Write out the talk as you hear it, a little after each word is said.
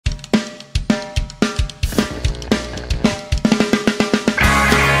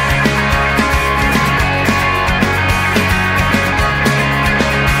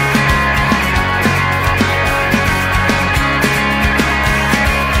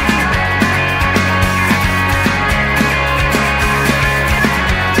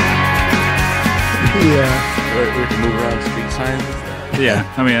we can move around street signs.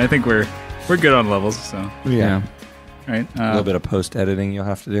 Yeah, I mean, I think we're good on levels. So Yeah. right, A little bit of post editing you'll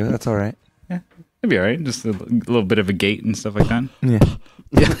have to do. That's all right. yeah, it'd be all right. Just a little bit of a gate and stuff like that. Yeah.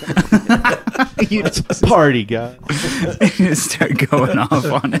 You just Party guy. start going off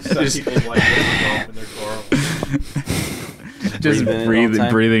on it. Just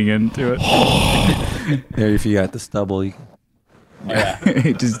breathing into it. Yeah, if you got the stubble, you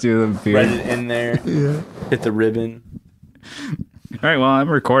can... Just do the beard. Thread it in there. Yeah. Hit the ribbon. All right, well, I'm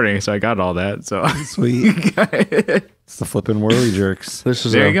recording, so I got all that. So Sweet. It's the Flippin Worley jerks. This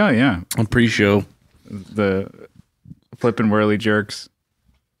is there you go. Yeah, a pre-show. the Flippin Worley jerks.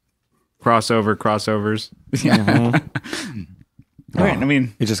 Crossovers. Yeah. All right, I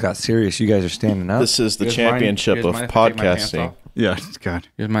mean, It just got serious. You guys are standing up. This is the You guys mind- championship you guys of mind if I take my pants podcasting. off? yeah, God.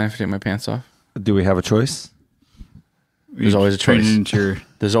 You guys mind if I take my pants off? Do we have a choice? There's always a choice. Your,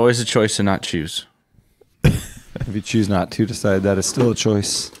 There's always a choice to not choose. If you choose not to decide, that is still a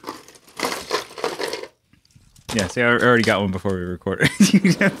choice. yeah, see, I already got one before we recorded.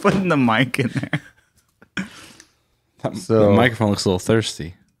 You just putting the mic in there. So- The microphone looks a little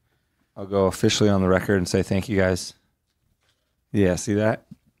thirsty. I'll go officially on the record and say thank you guys. Yeah, see that?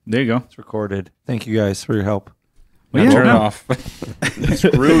 There you go. It's recorded. Thank you guys for your help. Well, Now yeah, turn it no. off.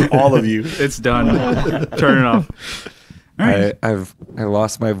 Screw all of you. It's done. Turn it off. All right. I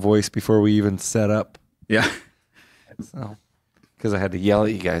lost my voice before we even set up. Yeah. So, because I had to yell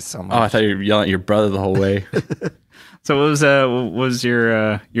at you guys so much. Oh, I thought you were yelling at your brother the whole way. So what was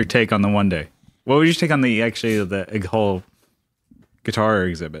your take on the one day? What would you take on the whole guitar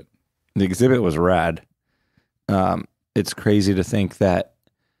exhibit? The exhibit was rad. It's crazy to think that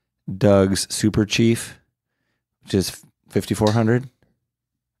Doug's Super Chief, which is 5,400,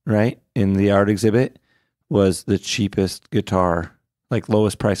 right, in the art exhibit, was the cheapest guitar, like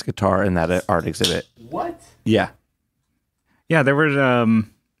lowest price guitar in that art exhibit. What? Yeah, Yeah, there were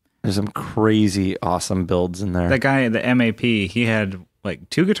there's some crazy awesome builds in there. that guy at the MAP. He had like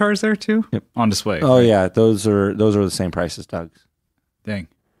 2 guitars there too. Yep. On display. Oh yeah, those are the same price as Doug's, Dang.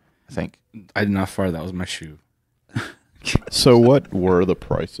 I think. I did not fart. That was my shoe. So what were the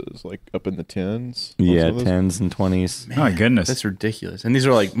prices? Like up in the tens? Yeah, Most of those? 10s and 20s. Oh my goodness. That's ridiculous. And these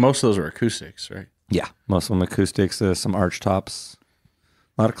are like, most of those are acoustics, right? Yeah, most of them acoustics. Some arch tops,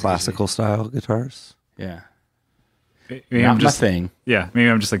 a lot of classical style guitars. Yeah. Maybe Not I'm just my thing. yeah. Maybe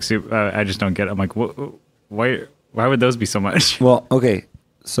I'm just like super. I just don't get it. I'm like, why would those be so much? Well, okay,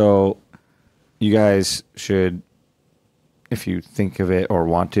 so you guys should, if you think of it or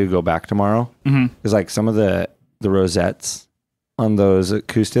want to, go back tomorrow. Because like some of the rosettes on those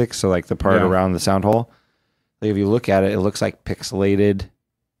acoustics, so like the part Yeah. around the sound hole, like if you look at it, it looks like pixelated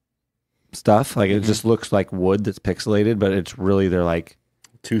stuff. Like it just looks like wood that's pixelated, but it's really they're like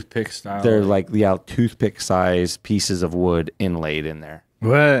Toothpick style. toothpick size pieces of wood inlaid in there.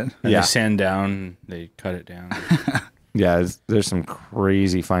 What? And Yeah. they sand down, they cut it down. Yeah, there's some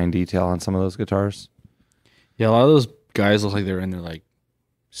crazy fine detail on some of those guitars. Yeah, a lot of those guys look like they're in their like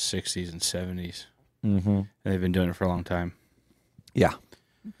 60s and 70s. Mm-hmm. And they've been doing it for a long time. Yeah,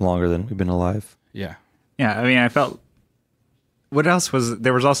 longer than we've been alive. Yeah. Yeah. I mean, I felt. What else was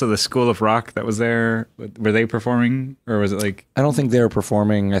there? Was also the School of Rock that was there. Were they performing, or was it like? I don't think they were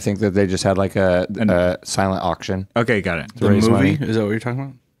performing. I think that they just had like a silent auction. Okay, got it. The raise movie? money. Is that what you're talking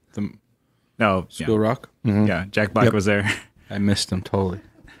about? The No, School Rock? yeah. Jack Black Yep. was there. I missed them totally.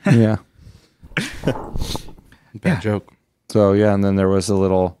 Yeah. Bad joke. So yeah, and then there was a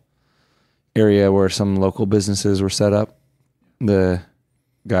little area where some local businesses were set up. The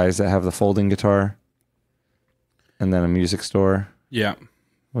guys that have the folding guitar, and then a music store Yeah.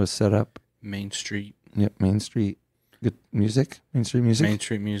 was set up. Main Street. Yep, Main Street. Good music. Main Street music. Main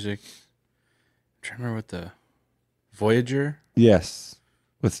Street music. I'm trying to remember what the Voyager. Yes,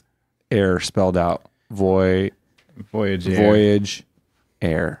 with air spelled out. Voyage. Voyage,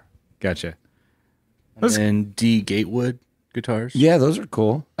 air. Gotcha. And D Gatewood guitars. Yeah, those are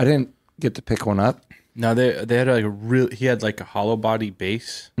cool. I didn't get to pick one up. No, they had like a real. He had like a hollow body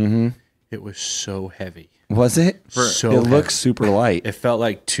bass. Mm-hmm. It was so heavy. Was it? So it heavy. looks super light. It felt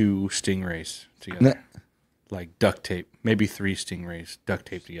like 2 Stingrays together, No. like duct tape. Maybe 3 Stingrays duct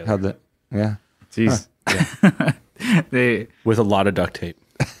taped together. How the? Yeah. Jeez. They. with a lot of duct tape.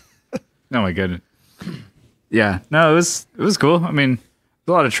 Oh my goodness. Yeah. No, it was cool. I mean,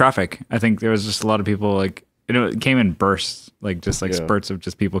 a lot of traffic. I think there was just a lot of people like it came in bursts, like just like Yeah. spurts of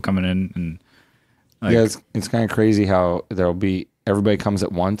just people coming in and. Like, Yeah, it's kind of crazy how there'll be everybody comes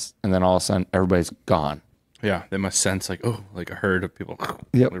at once, and then all of a sudden everybody's gone. Yeah, they must sense like like a herd of people.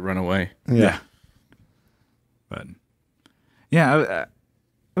 Yep. They run away. Yeah. But yeah,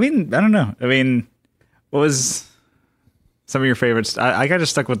 I mean, I don't know. I mean, what was some of your favorites? I got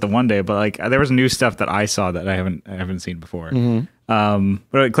just stuck with the one day, but like there was new stuff that I saw that I haven't seen before. But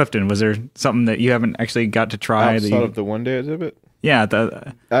like Clifton, was there something that you haven't actually got to try? Outside of the one day exhibit? Yeah,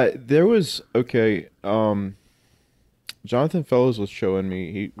 There was Jonathan Fellows was showing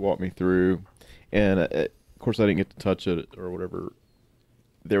me. He walked me through, and of course I didn't get to touch it or whatever.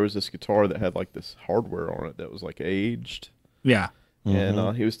 There was this guitar that had like this hardware on it that was like aged. yeah.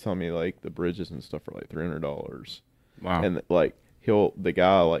 And he was telling me like the bridges and stuff are like $300. Wow. And like the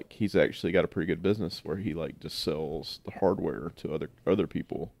guy like he's actually got a pretty good business where he like just sells the hardware to other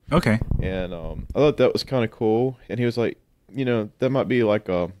people. Okay. And I thought that was kind of cool. And he was like, that might be like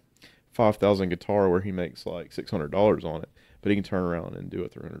a 5,000 guitar where he makes like $600 on it, but he can turn around and do a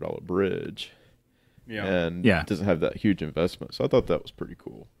 $300 bridge. Yeah. And Yeah. doesn't have that huge investment. So I thought that was pretty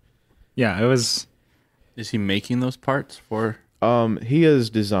cool. Yeah, it was. Is he making those parts for He is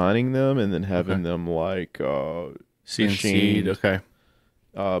designing them and then having them like CNC? machined, Okay.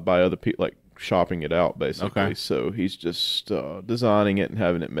 by other people, like shopping it out basically. Okay. So he's just designing it and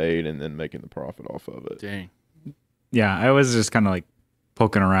having it made and then making the profit off of it. Dang. Yeah, I was just kind of like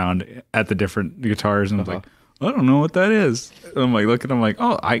poking around at the different guitars and I was like, I don't know what that is. And I'm like looking, I'm like,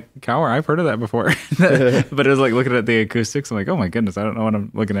 oh, Gower, I've heard of that before. But it was like looking at the acoustics. I'm like, oh my goodness, I don't know what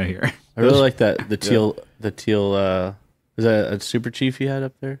I'm looking at here. I really like that the teal is that a Super Chief you had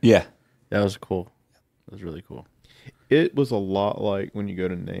up there? Yeah. That was cool. That was really cool. It was a lot like when you go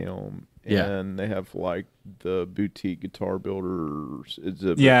to NAOM Yeah. and they have like the boutique guitar builders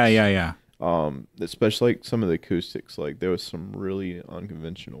exhibits. Yeah. Especially like some of the acoustics, like there was some really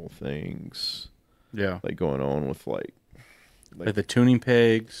unconventional things Yeah. like going on with like Like the tuning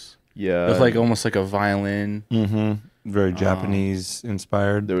pegs. yeah, It was like almost like a violin. Mm-hmm. Very Japanese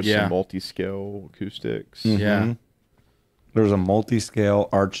inspired. there was Yeah. some multi-scale acoustics. Mhm. Yeah. There was a multi-scale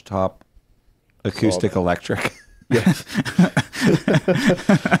archtop acoustic electric.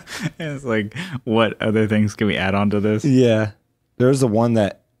 It's like, what other things can we add on to this? Yeah. There was the one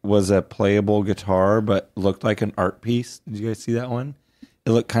that was a playable guitar but looked like an art piece. Did you guys see that one?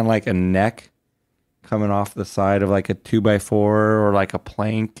 It looked kind of like a neck coming off the side of like a 2x4 or like a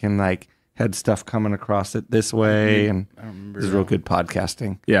plank and like had stuff coming across it this way. And I don't remember. it was real good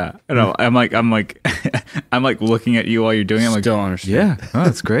podcasting. Yeah, I know. I'm like, I'm like looking at you while you're doing it. I'm like, Still understand. yeah, oh,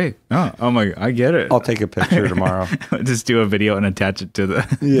 that's great. Oh, I'm like, I get it. I'll take a picture tomorrow. Just do a video and attach it to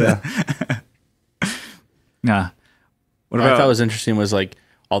the. Yeah. Nah. What What I about? thought was interesting was like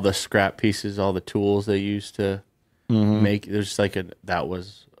all the scrap pieces, all the tools they used to make. There's like that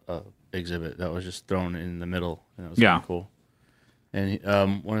was a exhibit that was just thrown in the middle, and it was Yeah. kinda cool.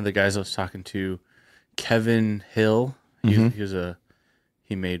 And one of the guys I was talking to, Kevin Hill,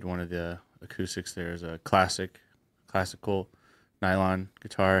 he made one of the acoustics there as a classical nylon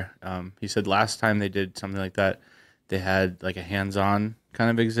guitar. He said last time they did something like that, they had like a hands-on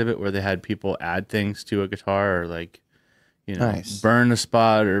kind of exhibit where they had people add things to a guitar or like, Nice. burn a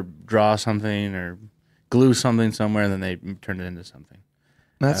spot or draw something or glue something somewhere, and then they turn it into something.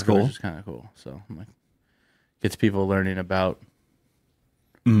 That's Which cool. is kind of cool. So I'm like, gets people learning about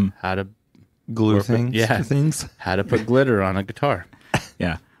how to Glue Or- things. yeah. to things. how to put glitter on a guitar.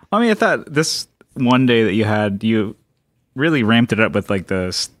 Yeah. I mean, I thought this one day that you had, you really ramped it up with like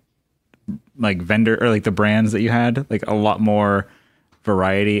like vendor or like the brands that you had, like a lot more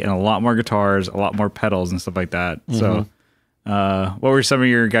variety and a lot more guitars, a lot more pedals and stuff like that. So, what were some of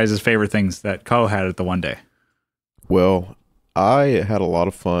your guys' favorite things that Co had at the one day? Well, I had a lot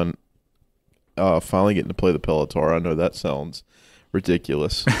of fun finally getting to play the Pelotar. I know that sounds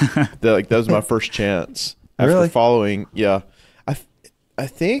ridiculous. that was my first chance after Really? following. Yeah, I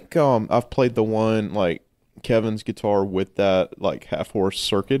think I've played the one like Kevin's guitar with that like half horse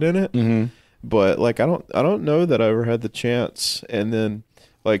circuit in it, but like I don't know that I ever had the chance. And then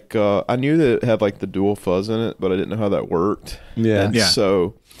like I knew that it had like the dual fuzz in it, but I didn't know how that worked. Yeah. And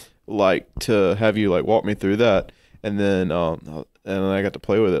so like to have you like walk me through that, and then I got to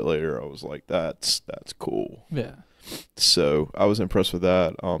play with it later. I was like, that's cool. Yeah. So I was impressed with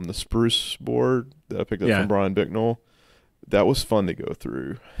that. The spruce board that I picked up from Brian Bicknell, that was fun to go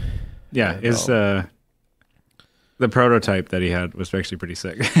through. Yeah, is the prototype that he had was actually pretty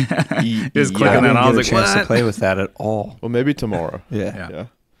sick. Just I clicking that didn't on, I get was a like, chance to what? play with that at all. Well, maybe tomorrow. Yeah. Yeah.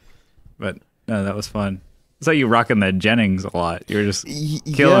 But no, that was fun. It's like you rocking the Jennings a lot. You were just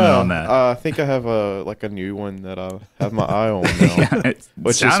killing it on that. I think I have a new one that I have my eye on now, Yeah, it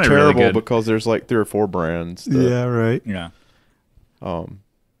which is sounded terrible really good. because there's like 3 or 4 brands. That, Yeah, right. Yeah. Um,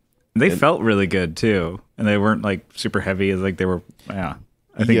 They felt really good too, and they weren't like super heavy. Like they were, yeah.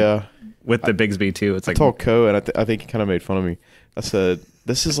 I think yeah. with the Bigsby too, it's I like told Co, and I think he kind of made fun of me. I said,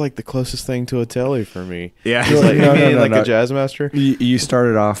 This is like the closest thing to a telly for me. Yeah. It's like, No, you mean no, like no. a jazz master? You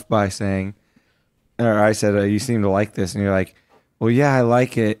started off by saying, or I said, you seem to like this. And you're like, well, yeah, I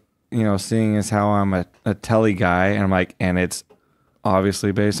like it, seeing as how I'm a telly guy. And I'm like, and it's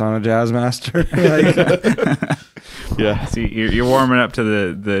obviously based on a jazz master. Like, Yeah. See, you're warming up to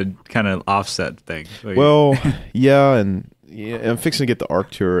the kind of offset thing. Like, Well, yeah, and I'm fixing to get the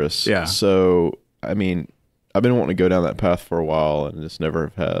Arcturus. Yeah. So, I mean, I've been wanting to go down that path for a while and just never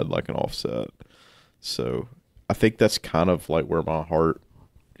have had like an offset. So, I think that's kind of like where my heart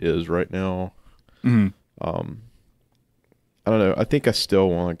is right now. mhm. I don't know. I think I still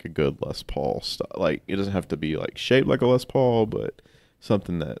want like a good Les Paul style. Like, it doesn't have to be like shaped like a Les Paul, but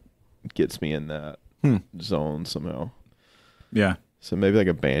something that gets me in that zone somehow. Yeah. So maybe like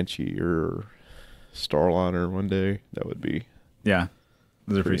a Banshee or Starliner one day. That would be Yeah.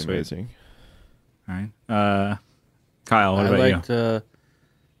 Those are pretty pretty sweet. amazing. All right. Kyle, what I about liked you?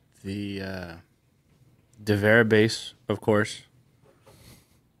 the DeVera bass, of course.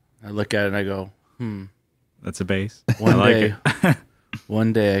 I look at it and I go, That's a bass. one I like day, it.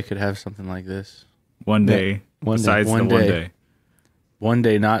 one day I could have something like this. One day. one day. Besides One the one day. day. One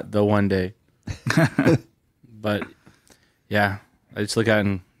day, not the one day. But yeah, I just look at it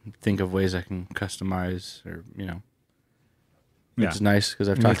and think of ways I can customize, or Yeah. it's nice because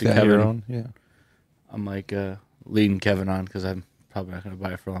I've make talked to that your Kevin. own. Yeah. I'm like leading Kevin on because I'm probably not going to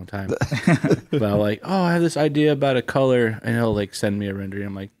buy it for a long time. But I'm like, oh, I have this idea about a color, and he'll like send me a rendering.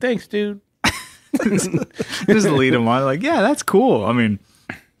 I'm like, thanks, dude. Just lead them on. Like, yeah, that's cool. I mean,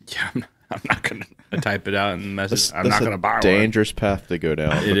 Yeah, I'm not going to type it out and message. I'm That's not a going to buy one. dangerous path to go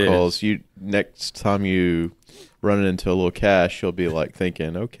down It because you next time you run into a little cache, you'll be like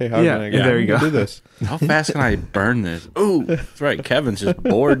thinking, okay, how Yeah, can I yeah, there you go. do this? How fast can I burn this? Ooh, that's right. Kevin's just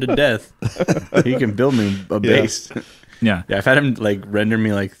bored to death. He can build me a bass. yeah. Yeah, I've had him like render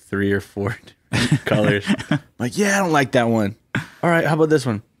me like 3 or 4 colors. Like, yeah, I don't like that one. All right, how about this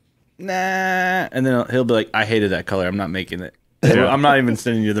one? Nah. And then he'll be like, I hated that color. I'm not making it. I'm not even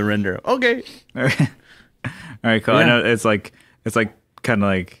sending you the render. Okay. All right, cool. I Yeah. know it's like kind of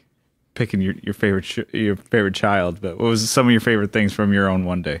like picking your favorite child. But what was some of your favorite things from your own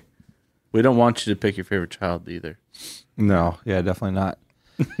one day? We don't want you to pick your favorite child either. No, yeah, definitely not.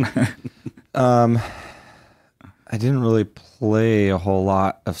 I didn't really play a whole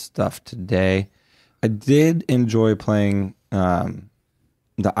lot of stuff today. I did enjoy playing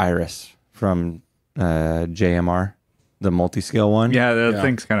the Iris from JMR, the multi-scale one. Yeah, that Yeah.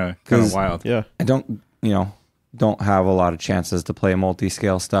 thing's kind of 'Cause- wild. Yeah. I don't have a lot of chances to play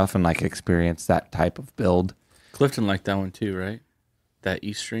multi-scale stuff and like experience that type of build. Clifton liked that one too, right? That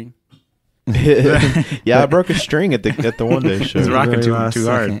E string. Yeah, I broke a string at the one day show. It's rocking Very too last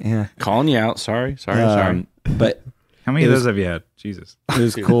hard. second, yeah. Calling you out. Sorry. But How many It of was- those have you had? Jesus. it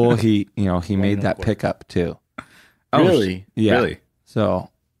was cool. He made that pickup too. Oh, Really? Yeah. Really? So,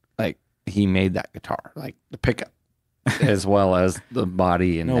 like, he made that guitar, like the pickup, as well as the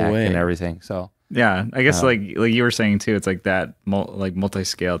body and No neck way. and everything. So, Yeah, I guess like you were saying too. It's like that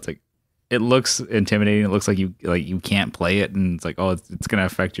multi-scale. It's like it looks intimidating. It looks like you can't play it, and it's like it's gonna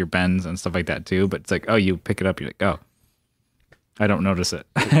affect your bends and stuff like that too. But it's like you pick it up, you're like I don't notice it.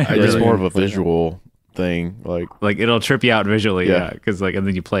 It's really more of a enjoy that. visual thing. Like, It'll trip you out visually, Yeah. yeah. Because and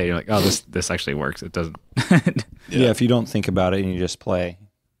then you play, you're like, this actually works. It doesn't. yeah, if you don't think about it and you just play,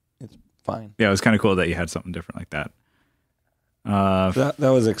 it's fine. Yeah, it was kind of cool that you had something different like that. That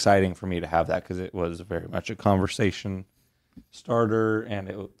was exciting for me to have that because it was very much a conversation starter and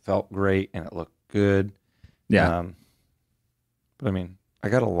it felt great and it looked good. Yeah, But I mean, I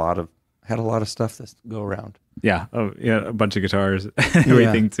had a lot of stuff to go around. yeah, a bunch of guitars,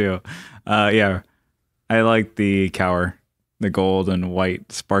 everything too. Yeah, I like the Gower, the gold and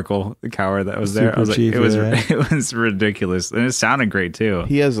white sparkle Gower that was there. I was like, Super cheap, it was ridiculous, and it sounded great too.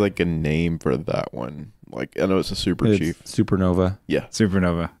 he has like a name for that one. Like, I know it's a Super It's Chief. Supernova. Yeah.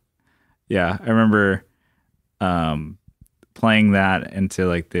 Supernova. Yeah, I remember playing that into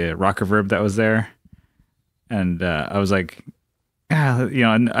like the rock reverb that was there, and I was like,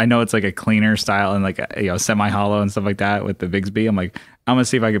 I know it's like a cleaner style and like semi hollow and stuff like that with the Bigsby. I'm like, I'm gonna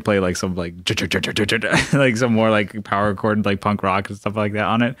see if I could play like some like like some more like power chord like punk rock and stuff like that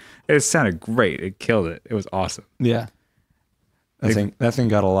on it. It sounded great. It killed it. It was awesome. Yeah. That thing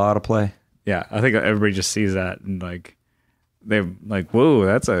got a lot of play. Yeah, I think everybody just sees that and like they're like, "Whoa,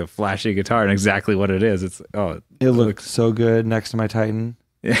 that's a flashy guitar," and exactly what it is. It's It looked so good next to my Titan.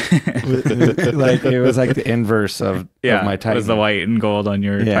 yeah, Like it was like the inverse of yeah. my It Titan. was the white and gold on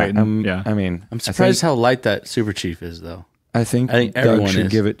your yeah, Titan. Yeah, I mean, I'm I surprised think- how light that Super Chief is, though. I think Doug everyone should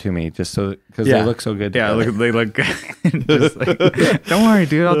is. give it to me just so because Yeah. they look so good. Yeah, together. they look just like, don't worry,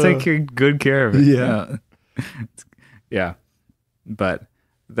 dude. I'll take good care of it. Yeah. Yeah. But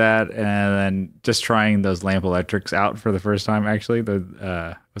that and then just trying those lamp electrics out for the first time. Actually,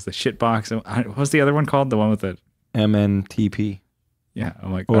 the was the shit box. What was the other one called? The one with the MNTP yeah.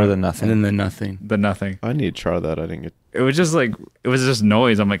 I'm like or the nothing. And then the nothing. the nothing. I need to try that. I didn't get. It was just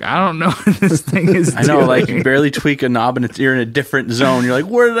noise. I'm like, I don't know what this thing is. I know, doing. like you barely tweak a knob and you're in a different zone. You're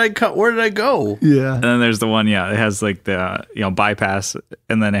like, where did I cut? Where did I go? Yeah. And then there's the one, it has like the bypass,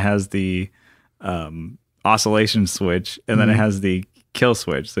 and then it has the oscillation switch, and then it has the kill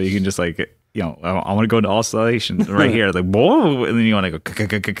switch. So you can just like I want to go to oscillation right here, like whoa, and then you want to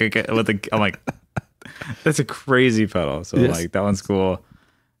go with the. I'm like, that's a crazy pedal. So Yes. like that one's cool,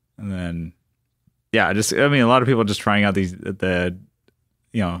 and then a lot of people just trying out I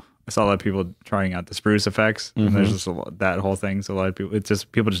saw a lot of people trying out the spruce effects, and there's just that whole thing. So a lot of people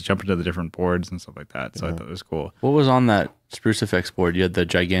just jump into the different boards and stuff like that. So I thought it was cool. What was on that Spruce Effects board? You had the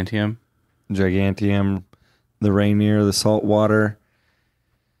Gigantium. The Rainier, the Saltwater,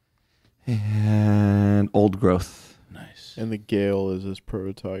 and Old Growth. Nice. And the Gale is his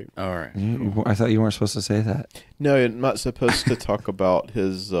prototype. All right. I thought you weren't supposed to say that. No, I'm not supposed to talk about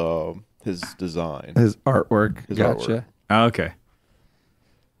his design. His artwork. His Gotcha. artwork. Oh, okay.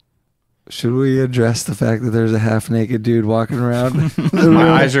 Should we address the fact that there's a half-naked dude walking around? My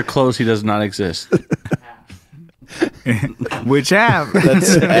eyes are closed. He does not exist. Which half?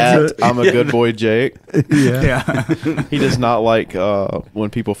 That's at I'm a good boy Jake. Yeah. He does not like when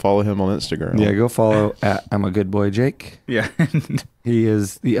people follow him on Instagram. Yeah, go follow at I'm a Good Boy Jake. Yeah. He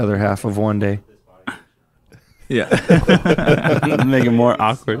is the other half of One Day. Yeah. Make it more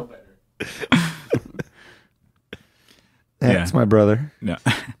awkward. That's my brother. No.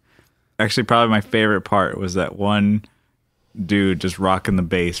 Actually, probably my favorite part was that one dude just rocking the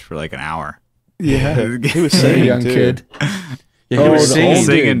bass for like an hour. Yeah. He was A singing young too. kid. Yeah, he Oh, was the singing. old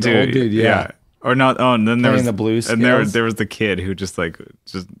Singing dude, the to old dude, yeah. Or not. Oh, and then there Playing was the blues and scales. there was the kid who just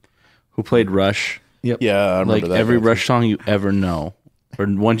Who played Rush? Yeah, I remember Like that. every guy. Rush song you ever know, or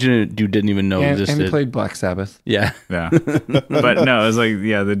ones you didn't even know And existed. he played Black Sabbath. Yeah. yeah. But no, it was like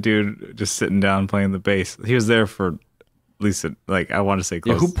the dude just sitting down playing the bass. He was there for at least I want to say Yeah,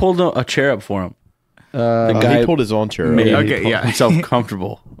 close. who pulled a chair up for him? The He guy pulled his own chair. made up. Okay, yeah. himself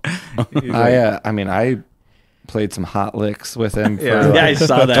comfortable. I played some hot licks with him for Yeah. Yeah, I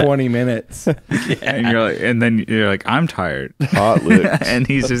saw that. 20 minutes. and then you're like, I'm tired. Hot licks. And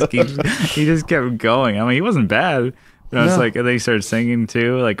he just kept going. I mean, he wasn't bad. But I was No. like, and then he started singing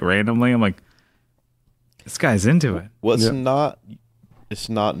too, like randomly. I'm like, this guy's into it. What's Yep. not, it's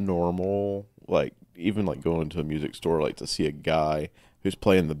not normal. Like even like going to a music store, like to see a guy who's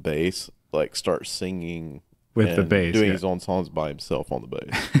playing the bass, like start singing With the and bass, doing yeah. his own songs by himself on the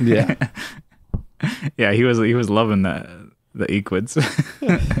bass. Yeah. Yeah, he was loving the Equitz.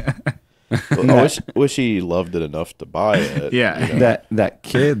 I wish he loved it enough to buy it. Yeah. you know? That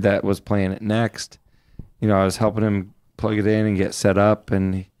kid that was playing it next, I was helping him plug it in and get set up,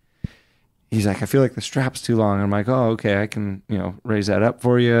 and he's like, I feel like the strap's too long. I'm like, oh, okay, I can, raise that up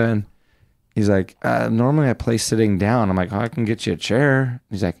for you. And he's like, normally I play sitting down. I'm like, oh, I can get you a chair.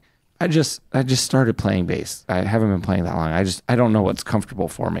 He's like, I just started playing bass. I haven't been playing that long. I don't know what's comfortable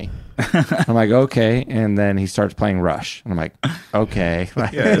for me. I'm like, okay. And then he starts playing Rush. And I'm like, okay.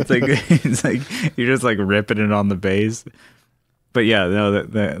 Yeah, it's like you're just like ripping it on the bass. But yeah, no,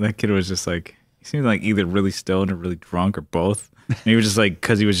 that kid was just like, he seemed like either really stoned or really drunk or both. And he was just like,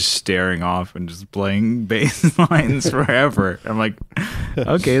 because he was just staring off and just playing bass lines forever. I'm like,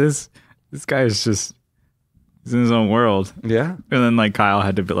 okay, this guy is just, he's in his own world. Yeah. And then like Kyle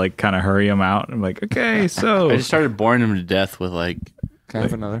had to like kind of hurry him out. I'm like, okay, so I just started boring him to death with like, Can I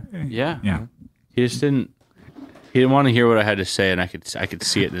have another? yeah. yeah, He didn't want to hear what I had to say, and I could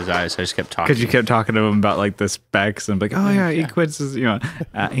see it in his eyes. So I just kept talking. because you kept talking to him about like the specs and like, oh yeah, Equitz is he's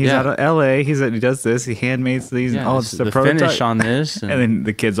Yeah. out of L.A. He does this. He handmakes these. Yeah, Oh, this it's is the the prototype. finish on this, And then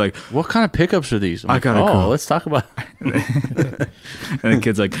the kid's like, what kind of pickups are these? I'm I like, gotta go. let's talk about. and the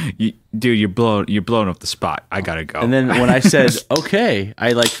kid's like, dude, you're blowing up the spot. I gotta go. And then when I said okay,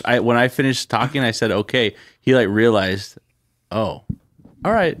 when I finished talking, I said okay. He like realized, oh,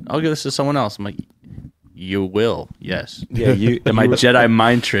 all right, I'll give this to someone else. I'm like, you will, yes. Yeah, And my Jedi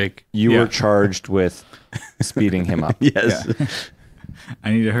mind trick. You Yeah. were charged with speeding him up. Yes. I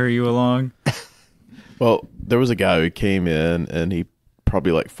need to hurry you along. Well, there was a guy who came in and he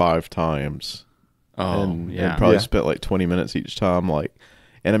probably like 5 times. Oh, and yeah. probably Yeah. spent like 20 minutes each time. Like,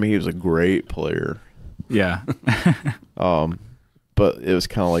 and I mean, he was a great player. Yeah, But it was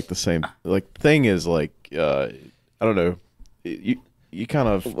kind of like the same. Like, thing is like, I don't know. you kind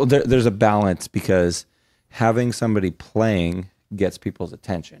of Well, there's a balance because having somebody playing gets people's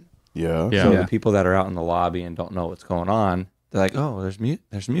attention. yeah. So Yeah. the people that are out in the lobby and don't know what's going on, they're like, "Oh, there's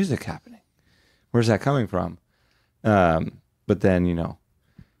music happening. Where's that coming from?" But then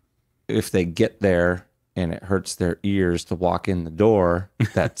if they get there and it hurts their ears to walk in the door,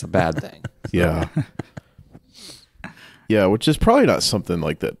 that's a bad thing. Yeah. Yeah, which is probably not something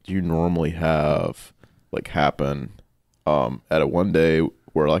like that you normally have like happen at a one day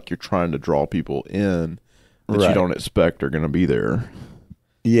where like you're trying to draw people in that you Right. don't expect are going to be there.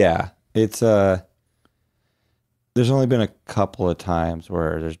 Yeah, it's there's only been a couple of times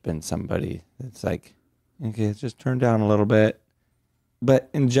where there's been somebody that's like, okay, it's just turned down a little bit. But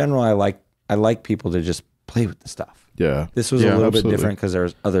in general, I like people to just play with the stuff. Yeah. This was Yeah, a little absolutely. bit different because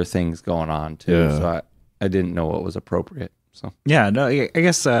there's other things going on too. Yeah. So I didn't know what was appropriate. So Yeah, no, I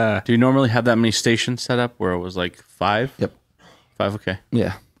guess Do you normally have that many stations set up where it was like 5? Yep. 5, okay.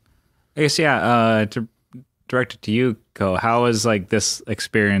 yeah, to direct it to you, Ko, how was like this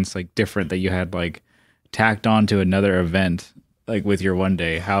experience like different that you had like tacked on to another event like with your one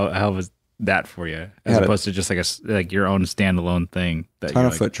day? How was that for you as Had a- opposed to just like your own standalone thing? That ton you're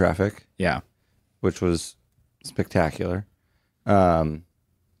of like, foot traffic, Yeah, which was spectacular. I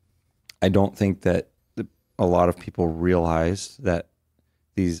don't think that a lot of people realized that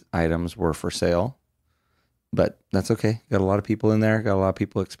these items were for sale, but that's okay. Got a lot of people in there. Got a lot of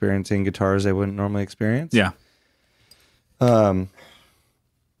people experiencing guitars they wouldn't normally experience. yeah,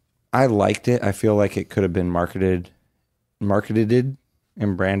 I liked it. I feel like it could have been marketed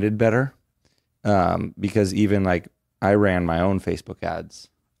and branded better. Because even like I ran my own Facebook ads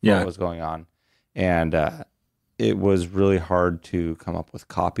while Yeah. it was going on, and it was really hard to come up with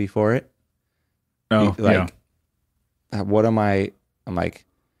copy for it. oh yeah, What am I? I'm like,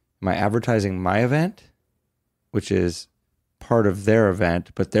 am I advertising my event, which is part of their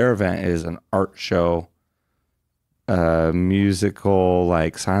event, but their event is an art show, musical,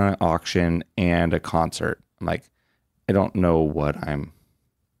 like silent auction, and a concert. I'm like, I don't know what I'm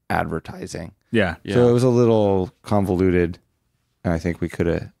advertising. yeah. So it was a little convoluted, and I think we could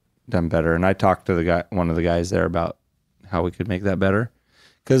have done better. And I talked to one of the guys there about how we could make that better,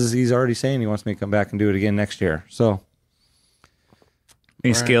 because he's already saying he wants me to come back and do it again next year. So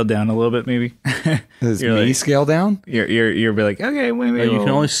You scaled down a little bit, maybe. does You're me like- scale down? You'll be like, okay, wait, But you can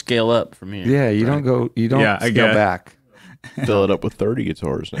only scale up from here. Yeah, you don't go. You don't Yeah, I scale get it. back. Fill it up with 30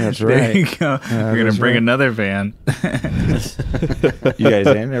 guitars now. That's There right. you go. We're gonna that's bring right. another van. You guys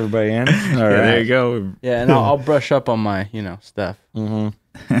in? Everybody in? All right. There you go. Yeah, and I'll brush up on my, stuff.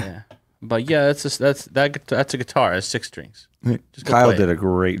 Mm-hmm. Yeah. But yeah, that's a guitar. It's 6 strings. Just go Kyle play it. did a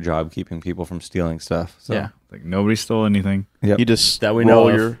great job keeping people from stealing stuff. So. Yeah. Like nobody stole anything. Yep. You just That we know roll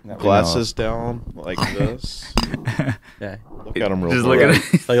of. your That we glasses down like this. Yeah. Look at them real Just quick.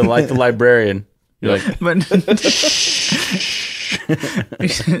 look at it. Like the librarian. You're like, But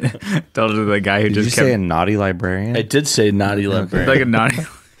told the guy who Did just you kept say a naughty librarian? I did say naughty librarian. like a naughty.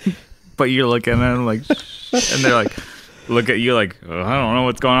 But you're looking at him like, and they're like, look at you like, oh, I don't know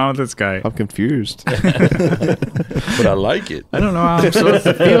what's going on with this guy. I'm confused. But I like it. I don't know how I'm supposed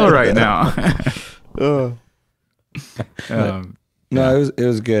to feel right now. No, it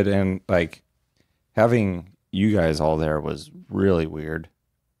was good, and like having you guys all there was really weird.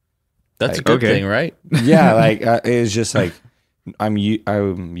 That's a Like, good okay. thing, right? Yeah, like it was just like I'm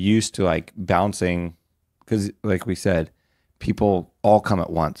used to like bouncing because, like we said, people all come at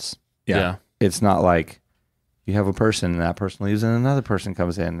once. Yeah. It's not like you have a person and that person leaves and another person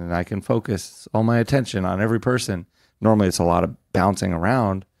comes in and I can focus all my attention on every person. Normally, it's a lot of bouncing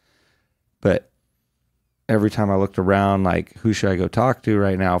around, but every time I looked around, like, who should I go talk to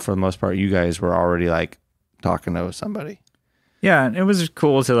right now? For the most part, you guys were already like talking to somebody. Yeah, and it was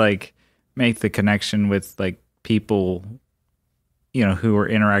cool to like make the connection with like people, who were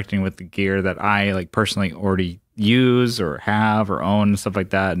interacting with the gear that I like personally already use or have or own and stuff like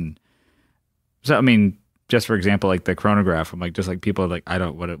that. And so, I mean, just for example, like the chronograph, I'm like, just like people are like,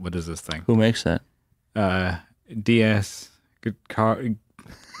 what is this thing? Who makes that? DS guitar,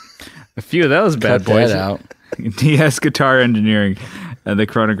 a few of those bad Cut boys that out. DS Guitar Engineering and the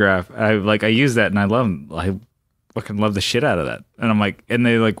chronograph. I use that and I love them. I fucking love the shit out of that. And I'm like, and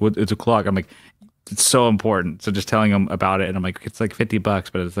they like, it's a clock. I'm like, it's so important. So just telling them about it, and I'm like, it's like $50,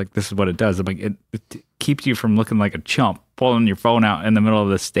 but it's like, this is what it does. I'm like, it keeps you from looking like a chump, pulling your phone out in the middle of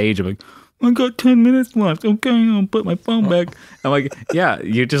the stage. I'm like, I got 10 minutes left. Okay, I'll put my phone back. I'm like, yeah,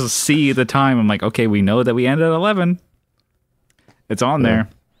 you just see the time. I'm like, okay, we know that we end at 11. It's on there.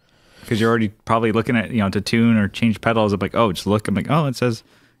 Because you're already probably looking at, to tune or change pedals. I'm like, oh, just look. I'm like, oh, it says,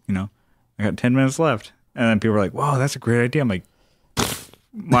 I got 10 minutes left. And then people were like, "Whoa, that's a great idea." I'm like,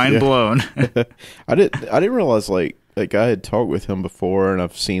 mind blown. I didn't realize like I had talked with him before and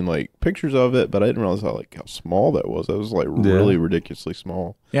I've seen like pictures of it, but I didn't realize how small that was. That was like really ridiculously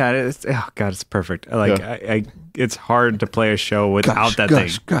small. Yeah, it's it's perfect. Like it's hard to play a show without that thing.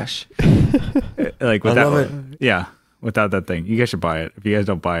 Gosh. Like I love without it. without that thing. You guys should buy it. If you guys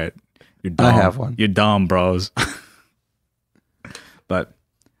don't buy it, you're dumb. I have one. You're dumb, bros. But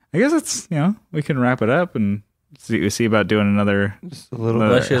I guess it's we can wrap it up and see about doing another. Just a little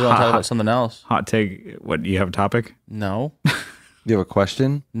Unless bit. you want to talk about something else. Hot take. What, you have a topic? No. You have a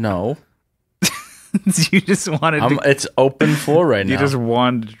question? No. You just wanted to. It's open floor right now. You just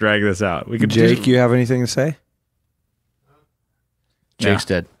wanted to drag this out. We could Jake, you have anything to say? Jake's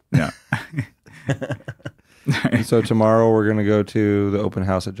dead. Yeah. So tomorrow we're going to go to the open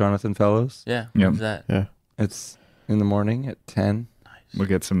house at Jonathan Fellows. Yeah. Yep. What's that? Yeah. It's in the morning at 10. We'll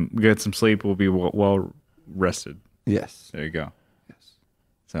get some sleep. We'll be well rested. Yes. There you go. Yes.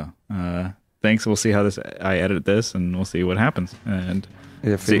 So, thanks. We'll see how I edit this, and we'll see what happens. And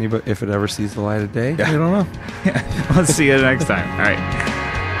If it ever sees the light of day, I don't know. Let's see you next time. All right.